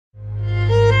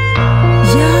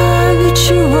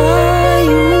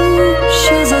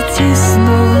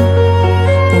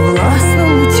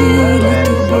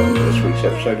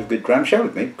episode of the Dram Show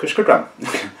with me, Chris Goodrum.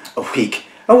 A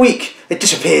week, it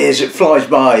disappears, it flies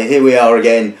by. Here we are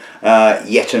again,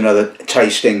 yet another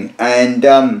tasting. And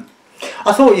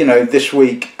I thought, you know, this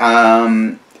week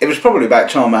it was probably about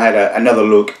time I had another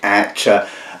look at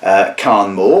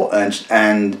Carn Mor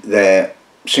and their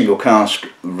single cask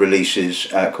releases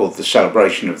called the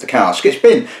Celebration of the Cask. It's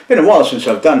been a while since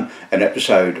I've done an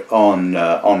episode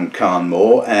on Carn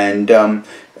Mor, and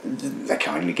they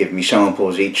kindly give me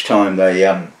samples each time they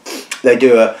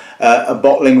do a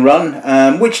bottling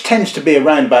run, which tends to be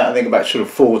around about, I think, about sort of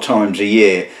 4 times a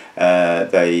year.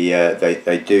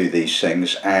 They do these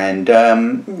things, and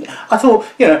I thought,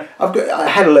 you know, I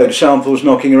had a load of samples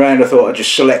knocking around. I thought I'd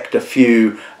just select a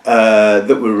few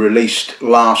that were released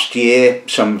last year.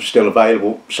 Some still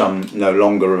available, some no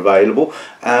longer available,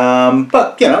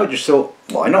 but you know, I just thought,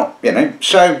 why not, you know.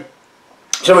 So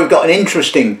we've got an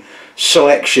interesting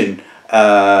selection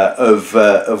of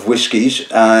whiskies,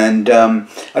 and I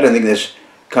don't think there's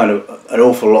kind of an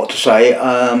awful lot to say.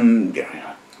 You know,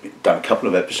 done a couple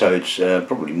of episodes,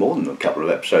 probably more than a couple of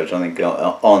episodes, I think,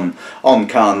 on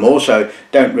Carn Mor, so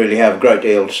don't really have a great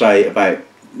deal to say about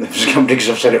this company because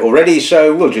I've said it already.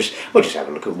 So we'll just have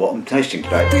a look at what I'm tasting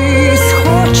today.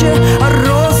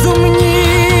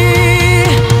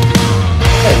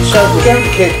 So we're going to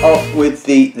kick off with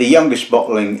the youngest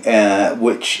bottling,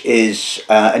 which is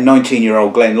a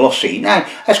 19-year-old Glenlossie. Now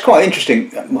that's quite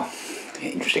interesting. Well,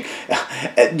 interesting.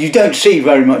 You don't see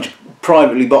very much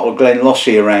privately bottled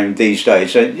Glenlossie around these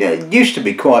days. It used to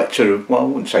be quite sort of, well, I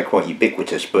wouldn't say quite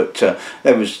ubiquitous, but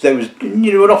there was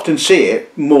you would often see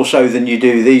it more so than you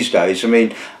do these days. I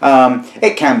mean,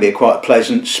 it can be quite a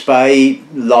pleasant spey,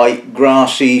 light,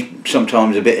 grassy,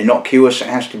 sometimes a bit innocuous, it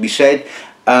has to be said.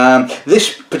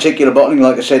 This particular bottling,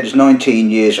 like I said, is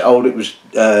 19 years old. It was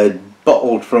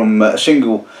bottled from a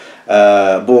single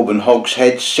bourbon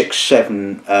hogshead,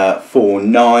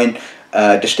 6749.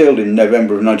 Distilled in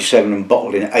November of 97 and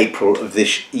bottled in April of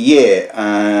this year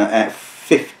at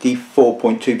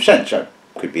 54.2%, so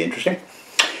could be interesting.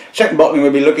 Second bottling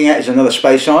we'll be looking at is another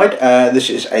Speyside. This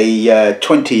is a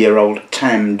 20-year-old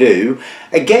Tamdhu.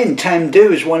 Again,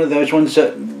 Tamdhu is one of those ones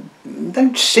that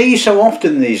don't see so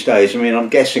often these days. I mean, I'm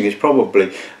guessing it's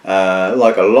probably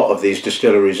like a lot of these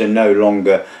distilleries are no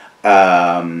longer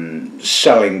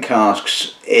selling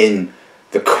casks in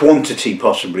the quantity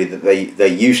possibly that they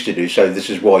used to do, so this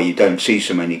is why you don't see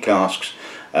so many casks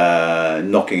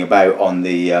knocking about on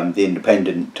the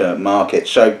independent market.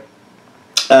 So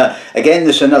again,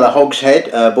 this is another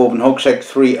hogshead, bourbon hogshead,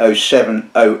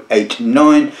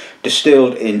 307089,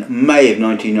 distilled in May of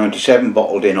 1997,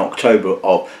 bottled in October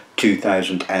of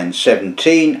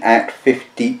 2017 at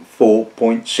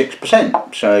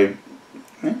 54.6%. So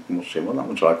yeah, we'll see what that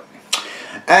one's like.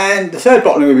 And the third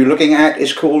bottling we'll be looking at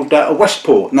is called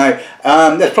Westport. Now,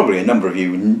 there's probably a number of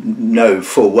you know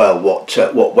full well what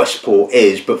Westport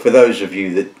is, but for those of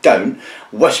you that don't,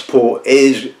 Westport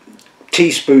is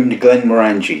teaspooned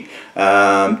Glenmorangie.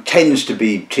 Tends to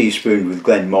be teaspooned with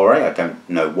Glenmorangie. I don't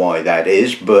know why that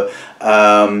is, but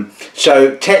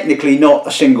so technically not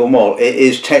a single malt. It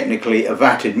is technically a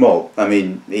vatted malt. I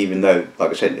mean, even though,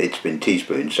 like I said, it's been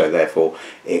teaspooned, so therefore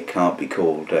it can't be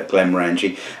called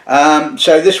Glenmorangie.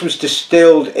 So this was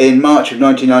distilled in March of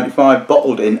 1995,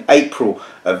 bottled in April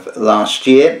of last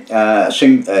year. A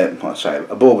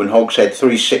bourbon hogshead,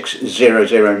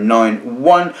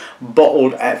 360091,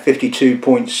 bottled at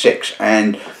 52.6,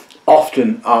 and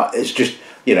often it's just,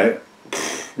 you know,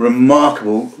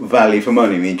 remarkable value for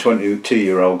money. I mean,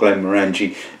 22-year-old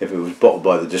Glenmorangie, if it was bottled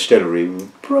by the distillery, would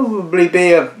probably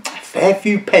be a fair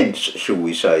few pence, shall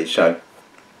we say. So,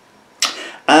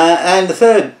 and the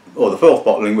third or the fourth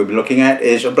bottling we'll be looking at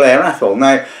is a Blair Athol.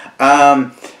 Now,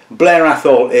 Blair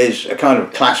Athol is a kind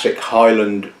of classic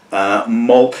Highland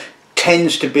malt.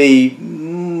 Tends to be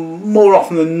more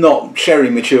often than not sherry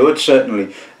matured.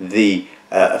 Certainly the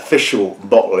official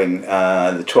bottling,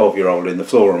 the 12-year-old in the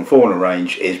Flora and Fauna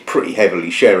range, is pretty heavily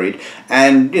sherried,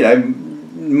 and you know,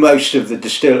 most of the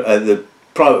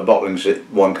private bottlings that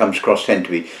one comes across tend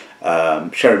to be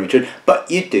sherry matured, but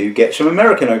you do get some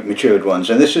American oak matured ones,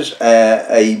 and this is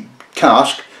a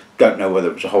cask. Don't know whether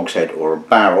it was a hogshead or a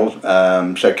barrel.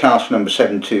 So cask number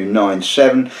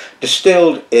 7297,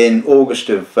 distilled in August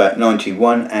of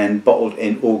 91 and bottled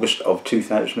in August of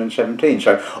 2017.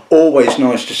 So always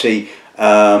nice to see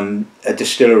a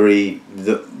distillery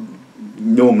that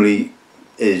normally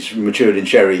is matured in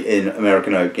sherry in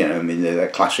American oak. You know, I mean, they're a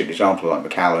classic example like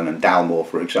Macallan and Dalmore,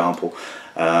 for example.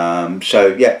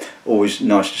 So yeah, always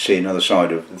nice to see another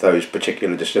side of those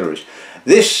particular distilleries.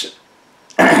 This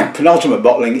penultimate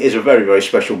bottling is a very, very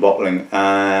special bottling,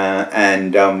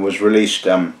 and was released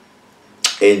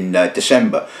in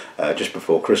December, just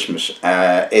before Christmas.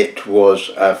 It was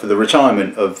for the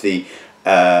retirement of the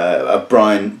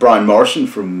Brian Morrison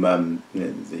from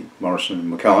the Morrison and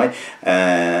Mackay,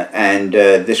 and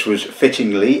this was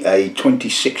fittingly a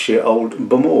 26-year-old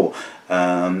Bowmore,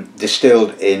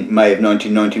 distilled in May of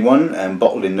 1991 and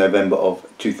bottled in November of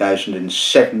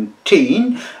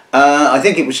 2017. I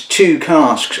think it was 2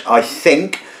 casks, I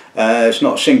think. It's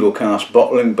not a single cask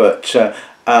bottling, but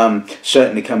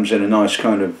certainly comes in a nice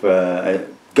kind of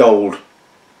gold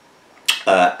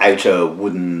outer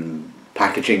wooden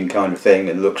packaging kind of thing,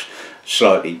 and looks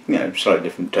slightly, slightly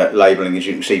different labelling, as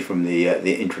you can see from the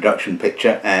introduction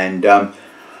picture. And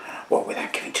well,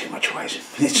 without giving too much away,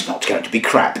 it's not going to be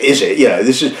crap, is it?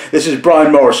 This is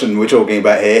Brian Morrison we're talking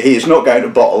about here. He is not going to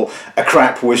bottle a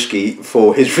crap whiskey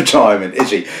for his retirement,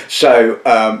 is he? So,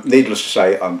 needless to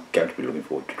say, I'm going to be looking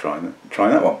forward to trying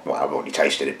that one. Well, I've already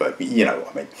tasted it, but you know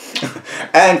what I mean.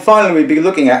 And finally, we'll be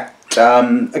looking at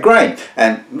a grain,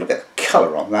 and look at the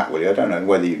colour on that, will you? I don't know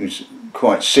whether you can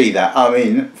quite see that. I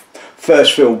mean,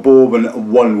 first fill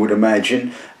bourbon, one would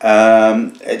imagine.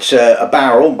 It's a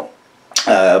barrel.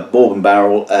 Bourbon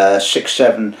barrel,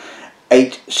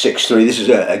 67863. This is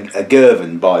a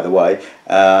Girvan, by the way,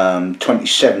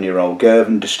 27-year-old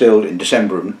Girvan, distilled in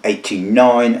December of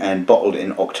 '89 and bottled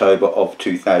in October of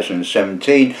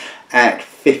 2017 at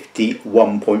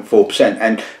 51.4%.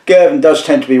 And Girvan does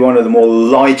tend to be one of the more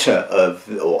lighter of,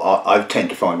 or I tend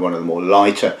to find one of the more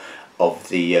lighter of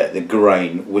the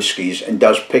grain whiskies, and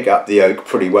does pick up the oak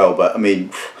pretty well. But I mean,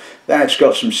 that's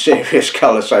got some serious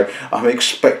colour, so I'm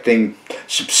expecting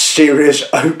some serious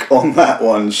oak on that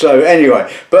one. So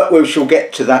anyway, but we shall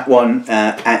get to that one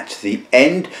at the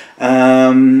end.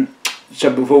 So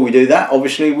before we do that,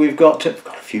 obviously we've got a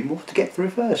few more to get through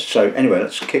first. So anyway,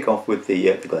 let's kick off with the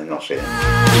Glenlossie.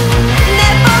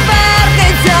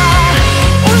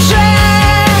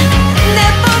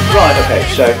 Right, okay,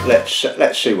 so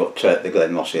let's see what the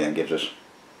Glenlossie then gives us.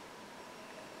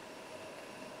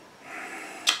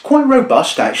 Quite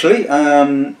robust, actually,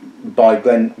 by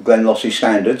Glenlossie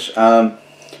standards.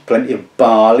 Plenty of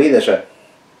barley. There's a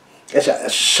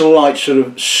slight sort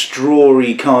of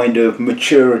strawy kind of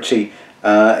maturity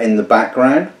in the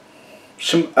background.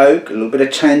 Some oak, a little bit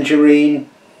of tangerine,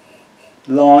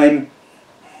 lime,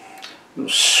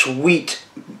 sweet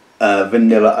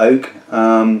vanilla oak.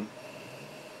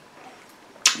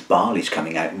 Barley's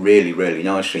coming out really, really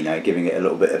nicely now, giving it a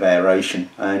little bit of aeration,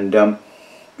 and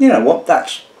you know what?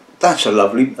 That's a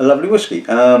lovely whiskey.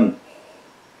 I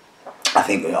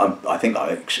think we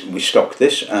stocked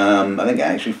this. I think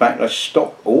actually, in fact, I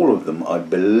stocked all of them, I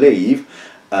believe.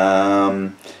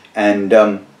 Yeah,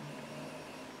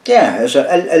 there's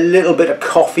a little bit of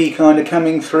coffee kind of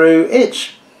coming through.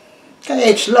 It's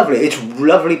lovely. It's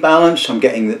lovely balanced. I'm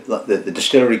getting the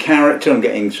distillery character. I'm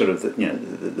getting sort of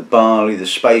the barley, the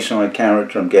Speyside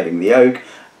character. I'm getting the oak,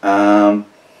 and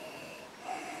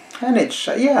it's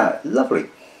yeah, lovely.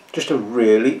 Just a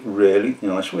really, really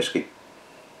nice whiskey.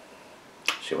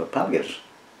 See what the palate gives us.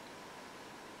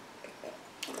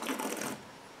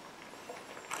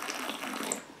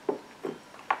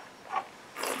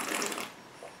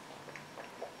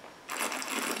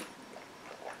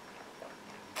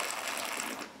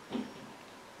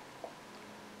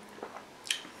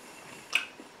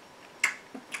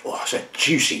 Oh, it's a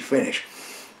juicy finish.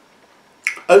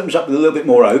 Opens up with a little bit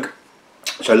more oak,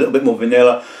 so a little bit more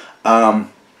vanilla.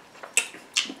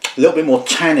 A little bit more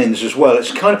tannins as well.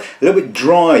 It's kind of a little bit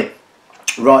dry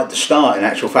right at the start, in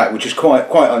actual fact, which is quite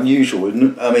unusual.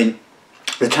 I mean,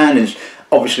 the tannins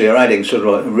obviously are adding sort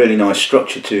of like a really nice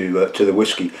structure to the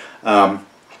whiskey, and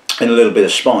a little bit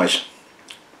of spice,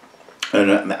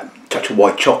 and a touch of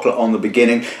white chocolate on the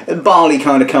beginning. And barley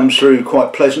kind of comes through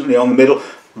quite pleasantly on the middle.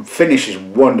 Finish is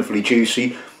wonderfully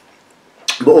juicy,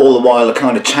 but all the while the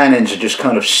kind of tannins are just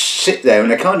kind of sit there, and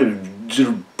they're kind of sort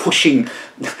of pushing,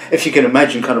 if you can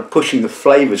imagine, kind of pushing the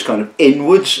flavours kind of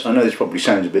inwards. I know this probably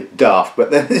sounds a bit daft, but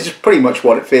this is pretty much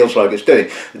what it feels like it's doing.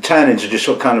 The tannins are just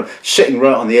sort of kind of sitting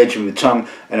right on the edge of the tongue,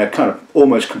 and are kind of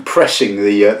almost compressing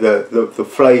the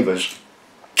flavours.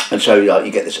 And so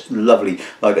you get this lovely,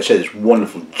 like I said, this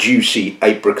wonderful juicy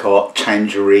apricot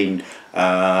tangerine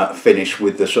finish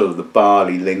with the sort of the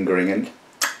barley lingering. And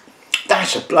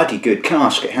that's a bloody good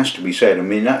cask, it has to be said. I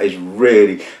mean, that is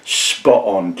really spot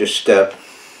on, just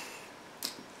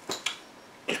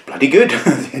bloody good at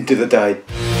the end of the day.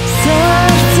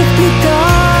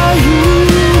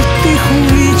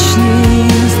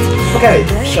 Okay,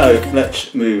 so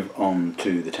let's move on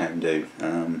to the Tamdhu.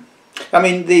 I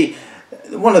mean, the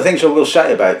one of the things I will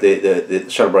say about the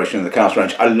celebration of the cask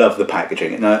range, I love the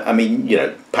packaging. And I mean, you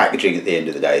know, packaging at the end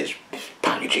of the day is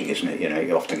packaging, isn't it? You know,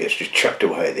 it often gets just chucked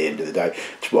away at the end of the day.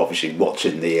 It's obviously what's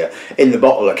in the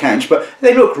bottle that counts. But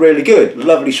they look really good.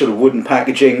 Lovely sort of wooden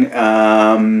packaging.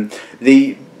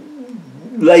 The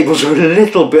labels are a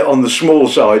little bit on the small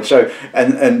side, so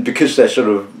and because they're sort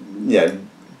of, you know,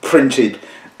 printed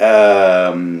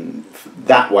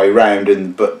that way round,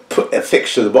 and but put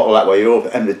affixed to the bottle that way, you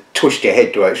and to twist your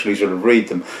head to actually sort of read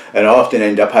them, and I often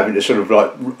end up having to sort of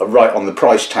like write on the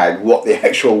price tag what the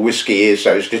actual whiskey is,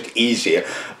 so it's just easier.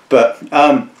 But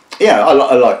yeah, I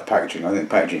like the packaging. I think the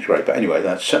packaging's great. But anyway,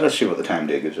 let's see what the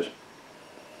Tamdhu gives us.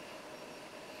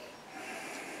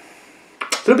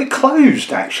 It's a little bit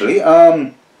closed actually.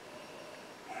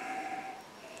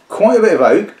 Quite a bit of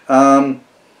oak.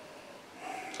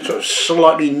 Sort of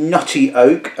slightly nutty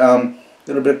oak. A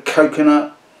little bit of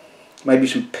coconut, maybe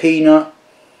some peanut.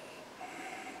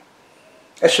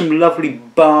 There's some lovely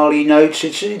barley notes.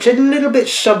 It's a little bit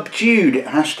subdued, it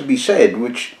has to be said,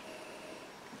 which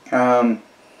I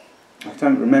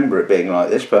don't remember it being like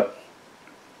this, but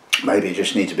maybe it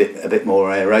just needs a bit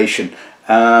more aeration.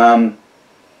 There's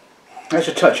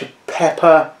a touch of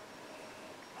pepper,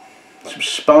 some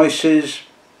spices.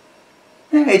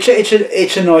 Yeah,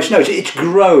 it's a nice note. It's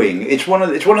growing. It's one of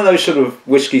those sort of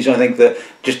whiskies, I think, that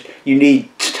just you need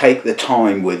to take the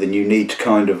time with, and you need to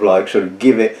kind of like sort of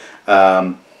give it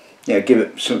give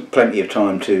it plenty of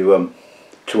time to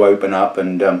open up.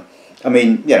 And I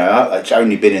mean, you know, it's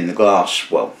only been in the glass,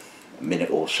 well, a minute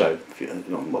or so,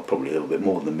 well, probably a little bit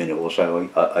more than a minute or so,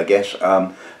 I guess.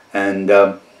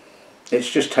 It's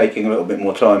just taking a little bit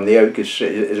more time. The oak is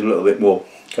a little bit more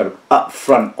kind of up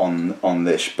front on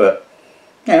this, but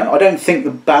you know, I don't think the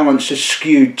balance is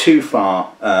skewed too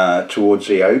far towards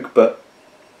the oak,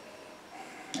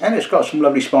 and it's got some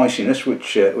lovely spiciness,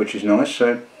 which is nice.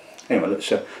 So anyway, let's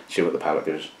see what the palate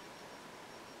gives.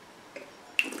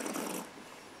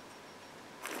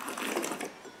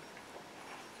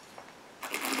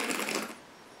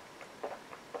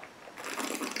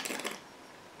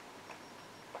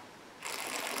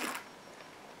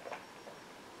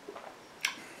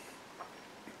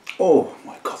 Oh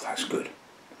my God, that's good.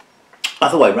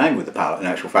 Other way round with the palate, in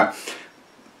actual fact.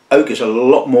 Oak is a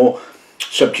lot more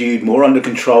subdued, more under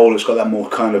control. It's got that more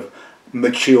kind of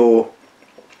mature,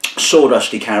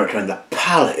 sawdusty character, and the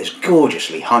palate is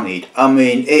gorgeously honeyed. I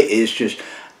mean, it is just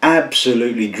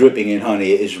absolutely dripping in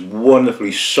honey. It is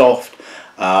wonderfully soft.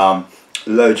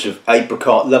 Loads of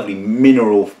apricot, lovely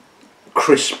mineral,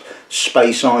 crisp,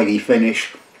 space-idey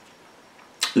finish.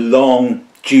 Long,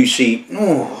 juicy.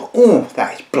 Oh,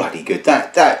 that is bloody good.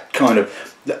 That kind of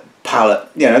palate,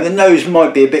 you know, the nose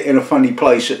might be a bit in a funny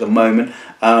place at the moment,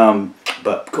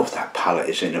 but God, that palate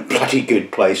is in a bloody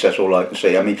good place. That's all I can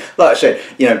say. I mean, like I said,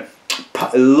 you know,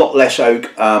 a lot less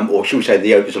oak, or should we say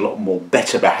the oak is a lot more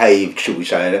better behaved, should we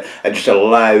say, and just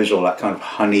allows all that kind of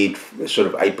honeyed sort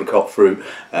of apricot fruit,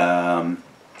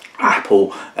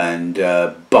 apple and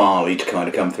barley to kind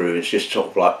of come through. It's just sort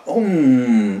of like,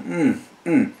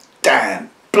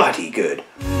 damn, bloody good.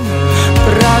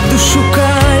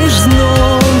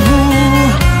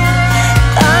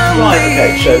 Right,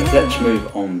 okay, so let's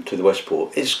move on to the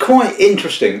Westport. It's quite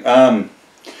interesting. I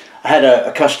had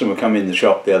a customer come in the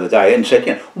shop the other day and said,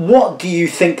 you know, what do you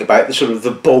think about the sort of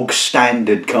the bog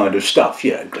standard kind of stuff,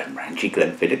 you know, Glenmorangie,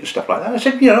 Glenfiddich and stuff like that? I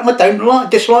said, you know, I don't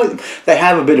dislike them. They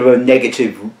have a bit of a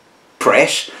negative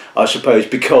press, I suppose,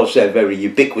 because they're very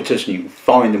ubiquitous and you can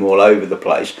find them all over the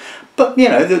place. But you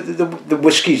know, the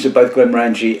whiskies that both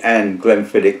Glenmorangie and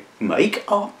Glenfiddich make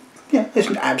are, yeah, there's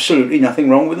absolutely nothing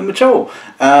wrong with them at all.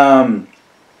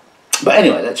 But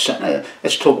anyway, let's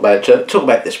talk about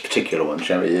this particular one,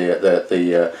 shall we?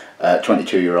 The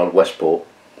 22-year-old Westport.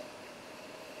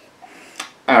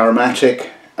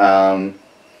 Aromatic,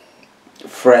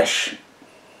 fresh,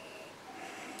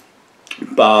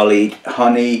 barley,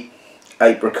 honey,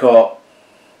 apricot,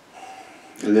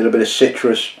 a little bit of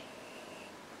citrus,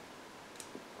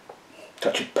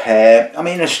 touch of pear. I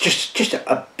mean, it's just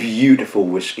a beautiful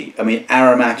whiskey. I mean,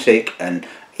 aromatic, and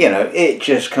you know, it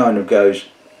just kind of goes.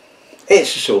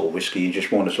 It's the sort of whiskey you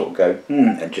just want to sort of go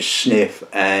and just sniff,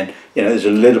 and you know, there's a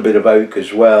little bit of oak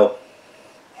as well.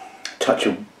 Touch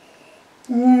of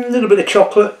a little bit of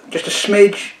chocolate, just a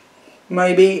smidge,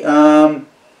 maybe.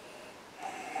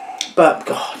 But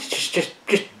God, it's just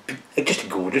a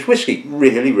gorgeous whiskey.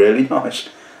 Really, really nice.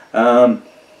 Yeah,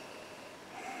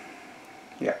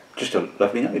 just a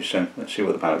lovely nose. So let's see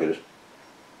what the palate gives us.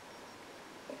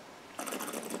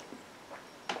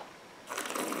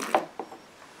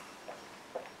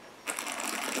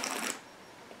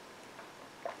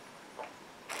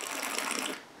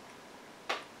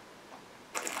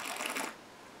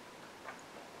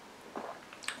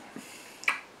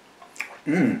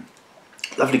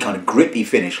 Lovely kind of grippy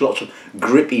finish, lots of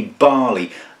grippy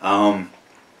barley,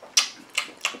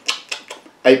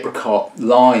 apricot,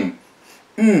 lime.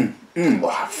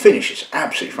 Wow, finish is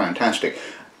absolutely fantastic.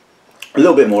 A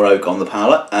little bit more oak on the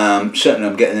palate. Certainly,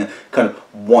 I'm getting a kind of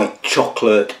white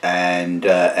chocolate and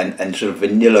sort of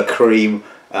vanilla cream.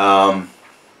 But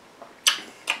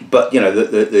you know,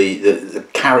 the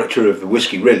character of the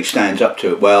whiskey really stands up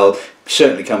to it well.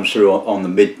 Certainly comes through on the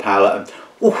mid palate.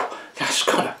 Oh, that's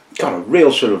got a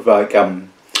real sort of like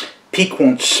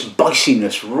piquant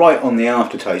spiciness right on the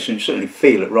aftertaste, and you certainly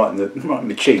feel it right in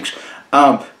the cheeks.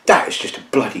 That is just a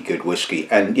bloody good whiskey,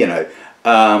 and you know.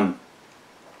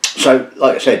 So,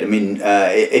 like I said, I mean,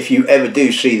 if you ever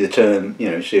do see the term,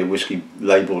 you know, see a whiskey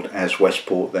labelled as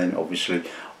Westport, then obviously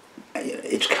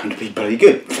it's going to be bloody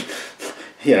good,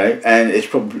 you know, and it's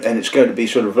going to be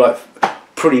sort of like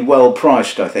pretty well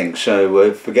priced, I think.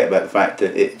 So forget about the fact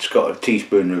that it's got a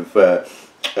teaspoon of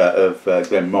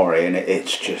Glen Mor in it.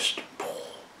 It's just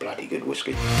bloody good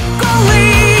whiskey.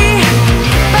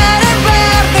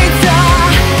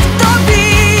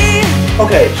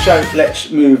 Okay, so let's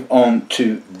move on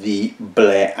to the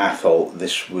Blair Athol.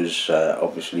 This was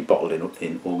obviously bottled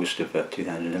in August of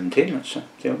 2017. Let's see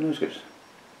how it goes.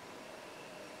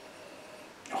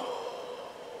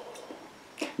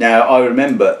 Now I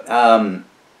remember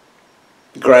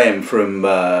Graham from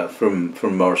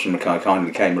Morrison Mackay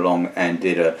kindly came along and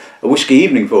did a whiskey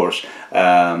evening for us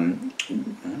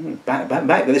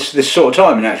back this sort of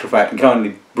time, in actual fact, and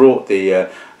kindly brought the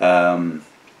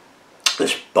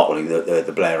this bottling,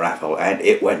 the Blair Athol, and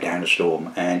it went down a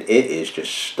storm, and it is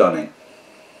just stunning.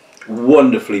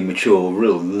 Wonderfully mature,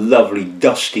 real lovely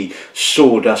dusty,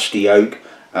 sawdusty oak,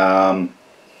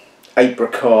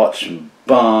 apricots and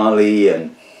barley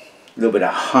and a little bit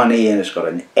of honey, and it's got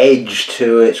an edge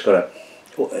to it. It's got a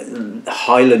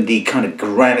highlandy kind of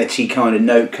granity kind of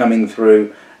note coming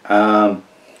through, and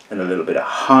a little bit of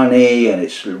honey, and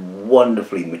it's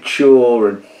wonderfully mature,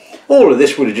 and all of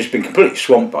this would have just been completely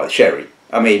swamped by the sherry.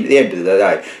 I mean, at the end of the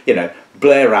day, you know,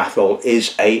 Blair Athol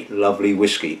is a lovely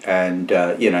whiskey, and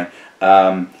you know,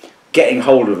 getting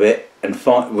hold of it and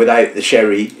without the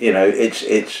sherry, you know,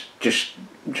 it's just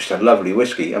a lovely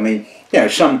whiskey. I mean, you know,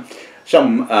 some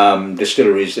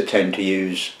distilleries that tend to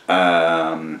use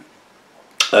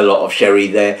a lot of sherry,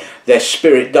 their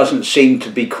spirit doesn't seem to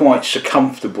be quite so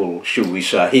comfortable, shall we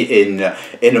say,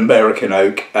 in American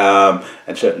oak,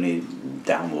 and certainly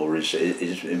Bowmore is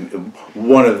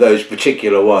one of those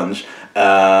particular ones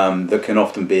that can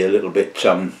often be a little bit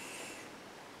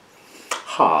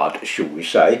hard, shall we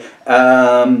say.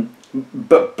 But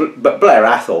Blair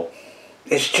Athol,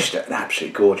 it's just an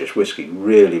absolutely gorgeous whiskey,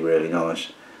 really, really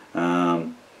nice.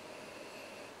 And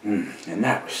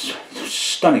that was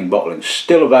stunning bottling,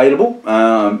 still available.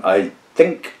 I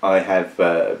think I have.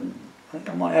 I think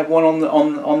I might have one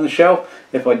on the shelf.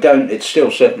 If I don't, it's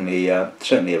still certainly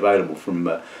available from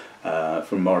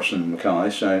Morrison and Mackay.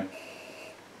 So,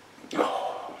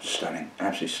 oh, stunning,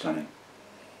 absolutely stunning.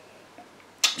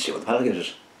 Let's see what the palate gives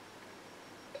us.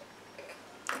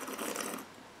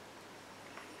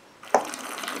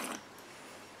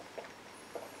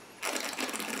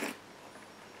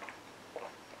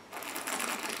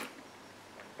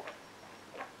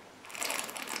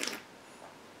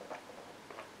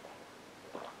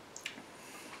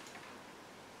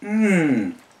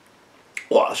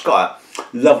 Well, it's got a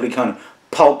lovely kind of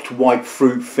pulped white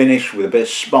fruit finish with a bit of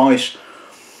spice.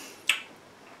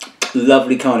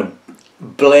 Lovely kind of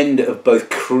blend of both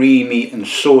creamy and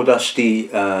sawdusty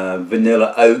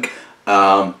vanilla oak.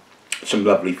 Some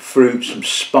lovely fruit, some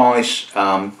spice.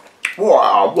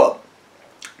 Wow, what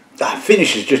that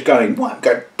finish is just going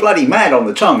bloody mad on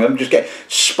the tongue. I'm just getting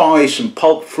spice and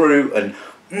pulp fruit, and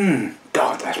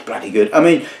God, that's bloody good. I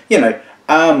mean, you know.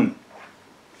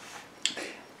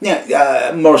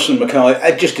 Yeah, Morrison Mackay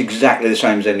are just exactly the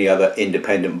same as any other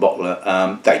independent bottler.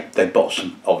 They bottle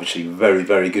some obviously very,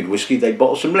 very good whiskey. They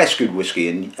bottle some less good whiskey,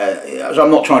 and so I'm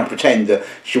not trying to pretend that,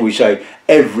 shall we say,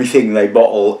 everything they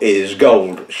bottle is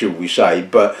gold, shall we say.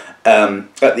 But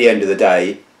at the end of the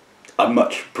day, I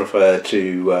much prefer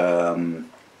to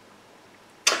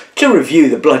review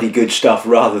the bloody good stuff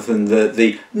rather than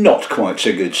the not quite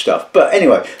so good stuff. But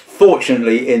anyway.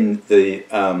 Fortunately, in the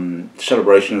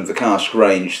celebration of the Cask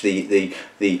range, the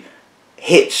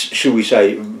hits, shall we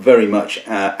say, very much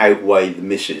outweigh the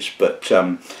misses. But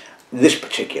this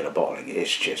particular bottling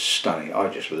is just stunning. I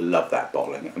just love that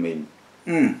bottling. I mean,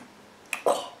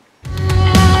 oh.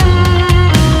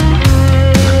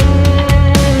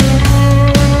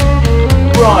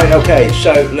 Right, okay,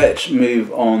 so let's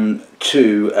move on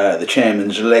to the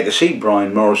chairman's legacy,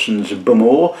 Brian Morrison's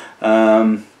Bowmore.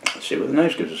 Let's see what the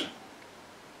nose gives us.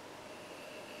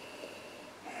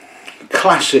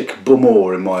 Classic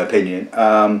Bowmore, in my opinion.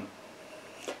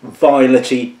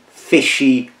 Violety,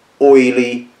 fishy,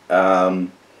 oily,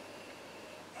 some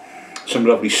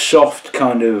lovely soft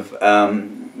kind of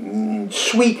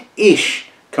sweet-ish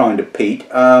kind of peat.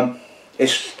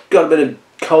 It's got a bit of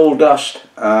coal dust,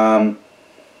 some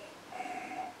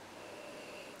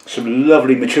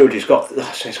lovely maturity. It's got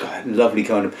a lovely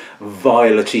kind of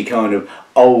violety, kind of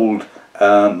old,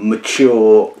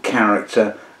 mature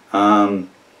character.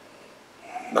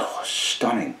 Oh,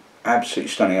 stunning, absolutely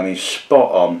stunning. I mean,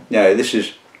 spot on. Yeah, this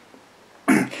is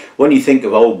when you think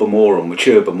of old Bowmore or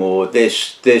mature Bowmore,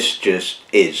 this just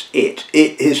is it.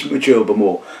 It is mature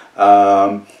Bowmore.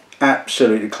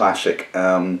 Absolutely classic.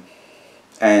 And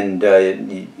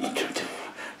you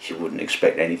wouldn't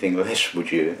expect anything less,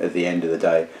 would you, at the end of the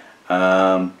day?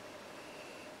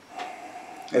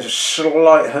 There's a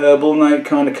slight herbal note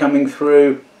kind of coming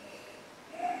through.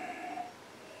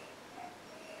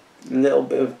 A little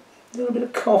bit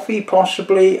of coffee,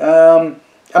 possibly. I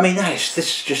mean, this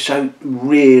is just so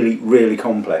really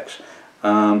complex.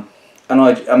 And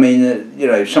I mean, you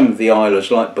know, some of the Islers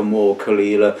like Bowmore,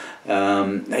 Kalila,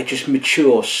 they just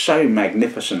mature so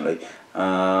magnificently.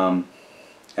 I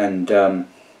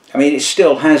mean, it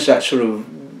still has that sort of,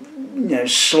 you know,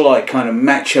 slight kind of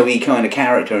macho-y kind of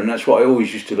character, and that's what I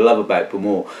always used to love about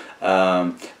Bowmore,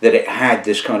 that it had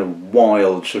this kind of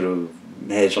wild sort of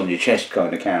hairs on your chest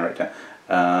kind of character.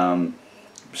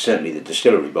 Certainly the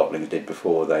distillery bottlings did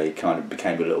before they kind of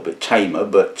became a little bit tamer,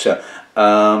 but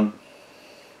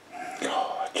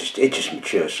it just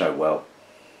matures so well.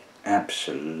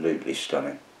 Absolutely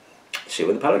stunning. Let's see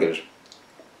what the palate gives.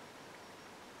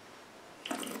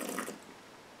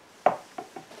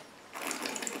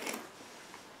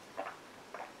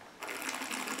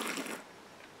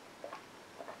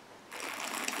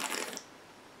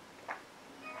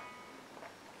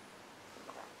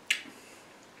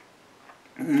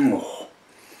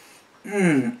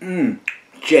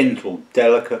 Gentle,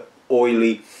 delicate,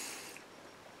 oily,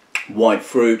 white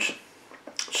fruit,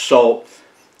 salt,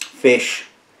 fish,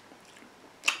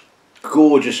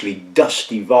 gorgeously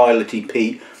dusty, violety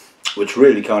peat, which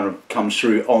really kind of comes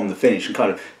through on the finish and kind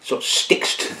of sort of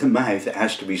sticks to the mouth, it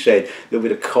has to be said. A little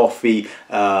bit of coffee,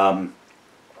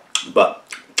 but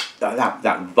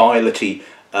that violety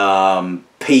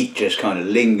peat just kind of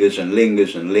lingers and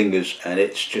lingers and lingers, and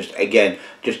it's just, again,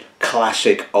 just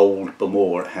classic old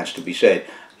Bowmore, it has to be said.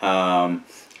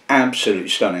 Absolutely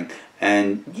stunning.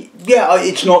 And yeah,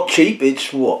 it's not cheap.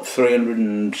 It's what, 300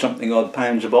 and something odd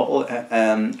pounds a bottle,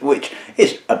 which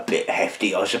is a bit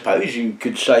hefty, I suppose you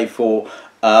could say, for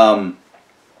a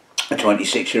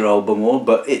 26-year-old Bowmore,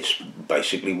 but it's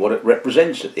basically what it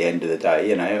represents at the end of the day,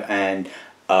 you know. And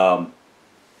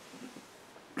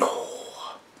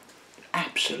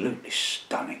absolutely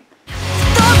stunning.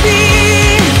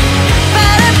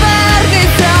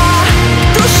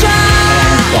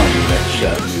 Finally,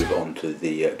 let's move on to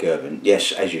the Girvan.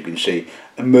 Yes, as you can see,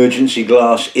 emergency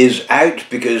glass is out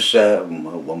because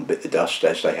one bit the dust,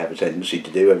 as they have a tendency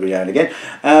to do every now and again.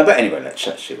 But anyway, let's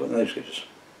see what those gives us.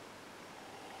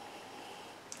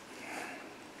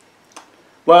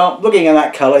 Well, looking at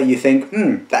that colour, you think,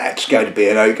 that's going to be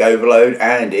an oak overload,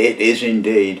 and it is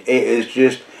indeed. It is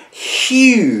just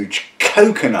huge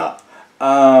coconut.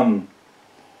 I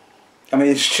mean,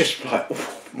 it's just like,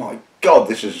 oh my God,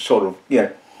 this is sort of, you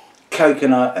know,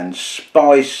 coconut and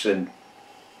spice and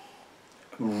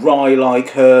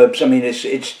rye-like herbs. I mean, it's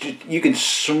just, you can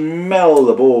smell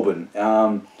the bourbon.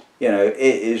 You know, it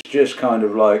is just kind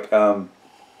of like,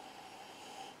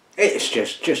 it's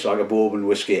just like a bourbon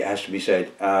whiskey, it has to be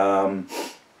said.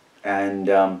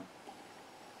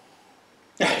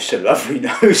 It's a lovely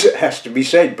nose, it has to be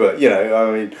said, but you know,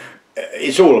 I mean,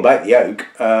 it's all about the oak.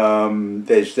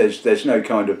 There's no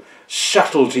kind of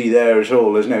subtlety there at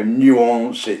all. There's no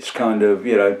nuance. It's kind of,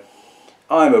 you know,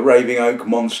 I'm a raving oak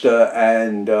monster,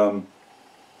 and but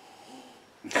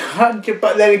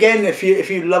then again, if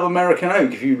you love American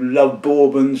oak, if you love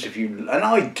bourbons, and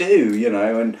I do, you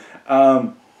know, and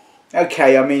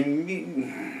okay, I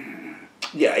mean,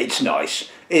 yeah, it's nice.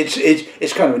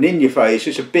 It's kind of an in-your-face.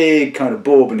 It's a big kind of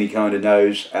bourbon-y kind of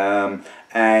nose,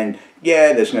 and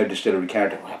yeah, there's no distillery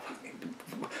character.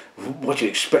 What do you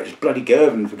expect? It's bloody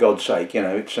Girvan, for God's sake. You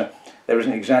know, it's there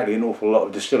isn't exactly an awful lot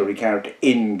of distillery character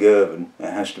in Girvan, it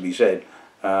has to be said.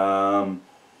 Yeah,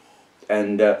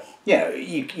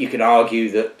 you can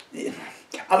argue that.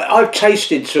 I mean, I've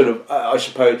tasted sort of, I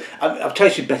suppose, I've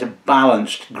tasted better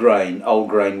balanced grain, old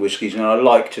grain whiskies, and I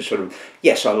like to sort of,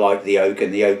 yes, I like the oak,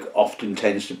 and the oak often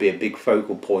tends to be a big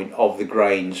focal point of the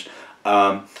grains.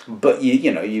 But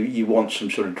you want some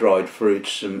sort of dried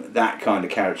fruits, that kind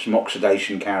of character, some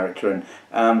oxidation character,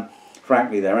 and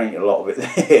frankly there ain't a lot of it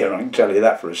there. I can tell you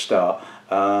that for a start.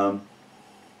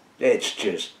 It's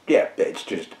just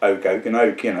oak and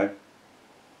oak.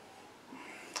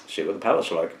 See what the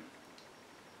palate's like.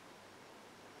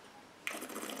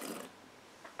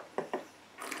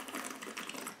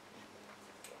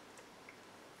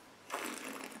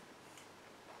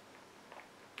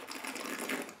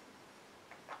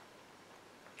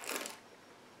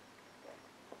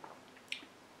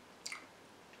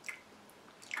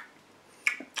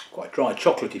 Quite dry,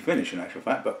 chocolatey finish in actual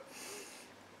fact, but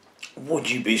would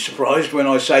you be surprised when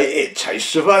I say it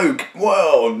tastes of oak?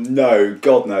 Well, no,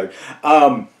 God no.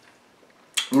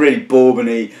 Really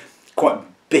bourbony, quite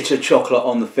bitter chocolate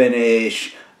on the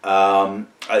finish.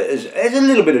 There's a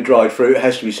little bit of dried fruit, it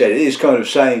has to be said. It is kind of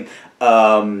saying,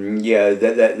 yeah,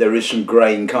 that there is some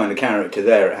grain kind of character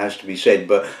there, it has to be said.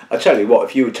 But I tell you what,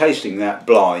 if you were tasting that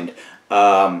blind,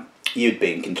 you'd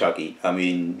be in Kentucky. I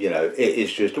mean, it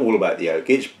is just all about the oak.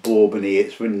 It's bourbony,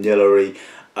 it's vanilla-y,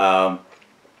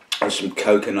 there's some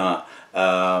coconut,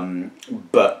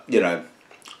 but a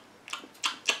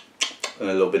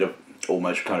little bit of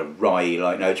almost kind of rye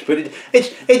like notes. But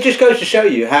it just goes to show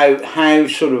you how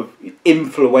sort of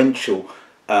influential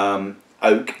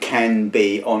oak can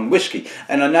be on whiskey.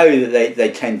 And I know that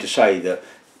they tend to say that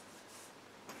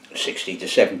 60 to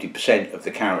 70% of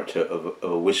the character of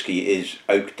a whiskey is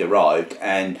oak derived,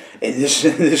 and in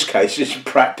this case it's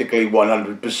practically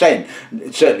 100%.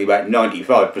 It's certainly about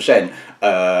 95%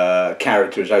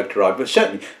 character is oak derived, but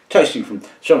certainly tasting from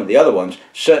some of the other ones,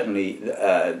 certainly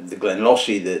the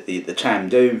Glenlossie, the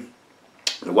Tamdhu,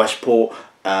 the Westport,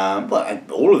 well,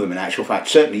 all of them in actual fact,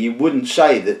 certainly you wouldn't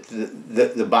say that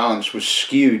the balance was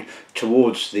skewed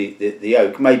towards the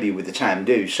oak, maybe with the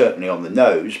Tamdhu, certainly on the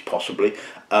nose, possibly,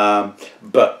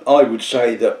 but I would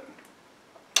say that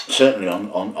certainly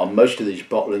on most of these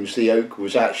bottlings, the oak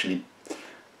was actually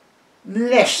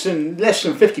less than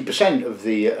 50% of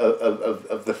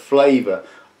the flavour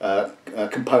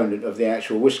component of the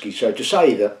actual whiskey. So to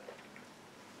say that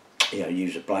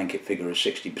use a blanket figure of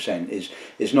 60%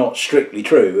 is not strictly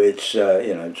true. It's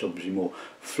it's obviously more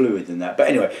fluid than that. But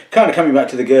anyway, kind of coming back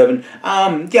to the Girvan,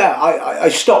 yeah, I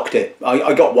stocked it.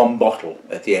 I got one bottle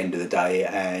at the end of the day,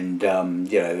 and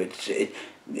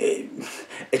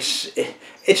it's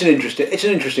an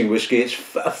interesting whiskey. It's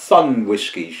a fun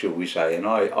whiskey, shall we say, and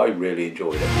I really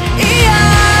enjoyed it.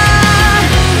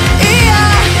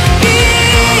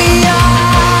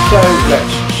 So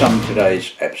let's sum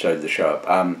today's episode of the show up.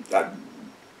 I'd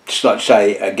just like to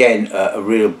say again a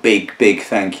real big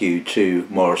thank you to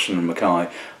Morrison and Mackay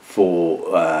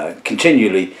for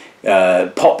continually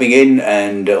popping in,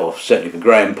 and or certainly for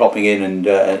Graham popping in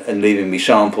and leaving me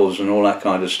samples and all that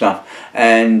kind of stuff.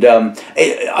 And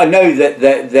I know that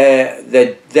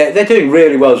they're doing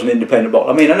really well as an independent bottle.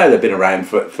 I mean, I know they've been around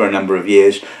for a number of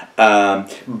years.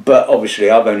 But obviously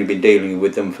I've only been dealing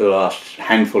with them for the last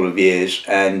handful of years,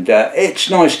 and it's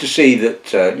nice to see that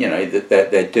that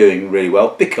they're doing really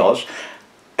well, because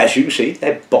as you can see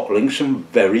they're bottling some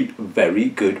very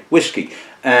good whiskey.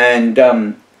 And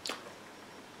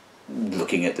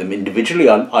looking at them individually,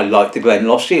 I liked the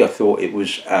Glenlossie. I thought it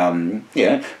was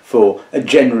for a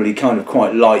generally kind of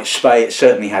quite light spey, it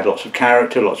certainly had lots of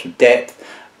character, lots of depth,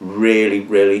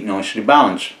 really nicely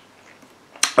balanced.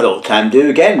 I thought Tamdhu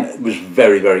again was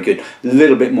very good. A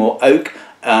little bit more oak,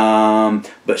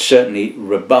 but certainly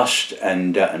robust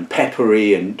and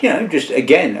peppery, and just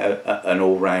again an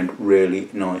all-round really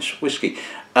nice whiskey.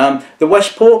 The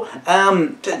Westport,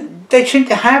 they seem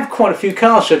to have quite a few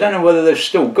casks. I don't know whether they've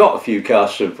still got a few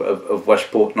casks of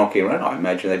Westport knocking around. I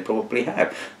imagine they probably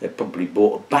have. They've probably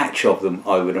bought a batch of them,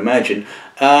 I would imagine.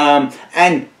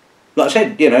 And like I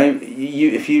said,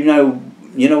 if you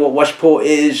know what Westport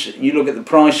is, you look at the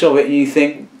price of it and you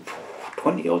think,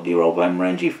 20-odd-year-old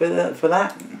Glenmorangie for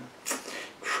that?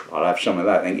 I'll have some of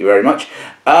that, thank you very much.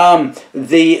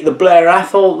 The Blair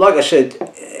Athol, like I said,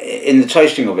 in the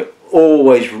tasting of it,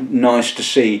 always nice to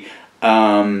see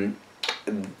a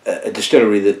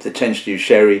distillery that tends to use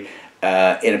sherry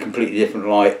in a completely different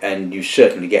light, and you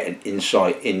certainly get an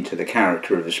insight into the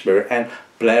character of the spirit. And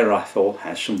Blair Athol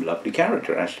has some lovely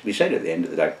character, it has to be said at the end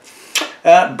of the day.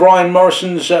 Brian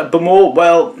Morrison's Bowmore,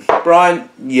 well, Brian,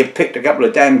 you picked a couple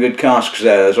of damn good casks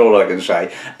there, that's all I can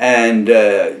say. And,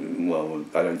 well,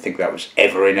 I don't think that was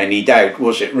ever in any doubt,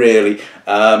 was it really?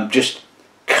 Just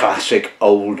classic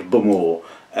old Bowmore.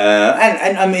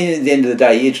 And I mean, at the end of the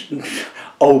day,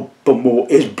 Old Bowmore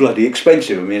is bloody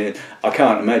expensive. I mean, I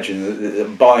can't imagine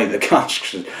that buying the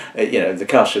casks, you know, the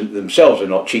casks themselves are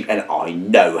not cheap, and I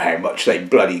know how much they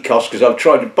bloody cost because I've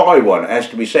tried to buy one, it has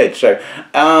to be said. So,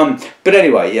 but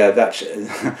anyway, yeah, that's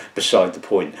beside the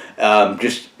point.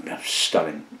 Just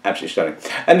stunning, absolutely stunning.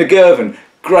 And the Girvan,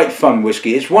 great fun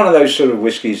whiskey. It's one of those sort of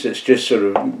whiskies that's just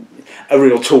sort of a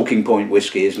real talking point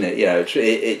whiskey, isn't it? You know,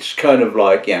 it's kind of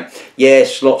like, yeah,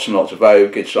 yes, lots and lots of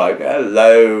oak. It's like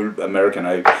hello, American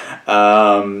oak,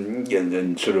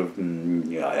 and sort of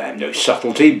you know, no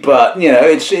subtlety, but you know,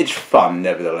 it's fun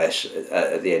nevertheless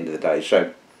at the end of the day.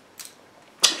 So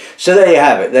there you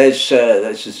have it. There's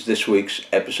this week's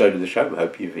episode of the show. I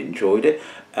hope you've enjoyed it,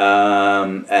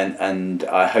 and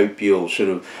I hope you'll sort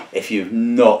of, if you've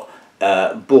not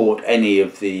bought any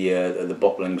of the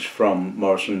bottlings from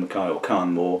Morrison Mackay or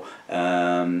Carn Mor,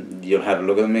 you'll have a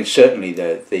look at them. I mean, certainly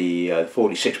the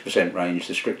 46% range,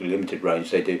 the strictly limited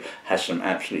range they do, has some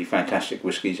absolutely fantastic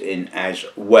whiskies in as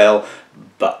well.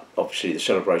 But obviously the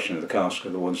Celebration of the Cask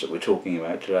are the ones that we're talking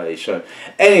about today. So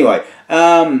anyway,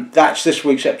 that's this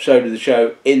week's episode of the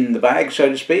show in the bag, so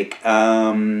to speak.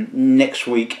 Next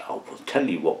week, I will tell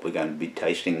you what we're going to be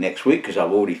tasting next week, because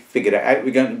I've already figured it out.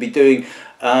 We're going to be doing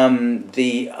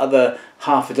the other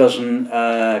half a dozen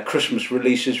Christmas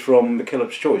releases from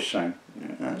McKillop's Choice, so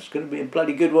that's going to be a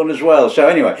bloody good one as well. So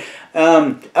anyway,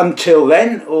 until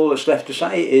then, all that's left to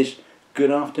say is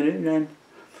good afternoon, and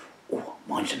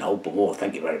mine's an Old Bowmore.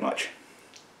 Thank you very much.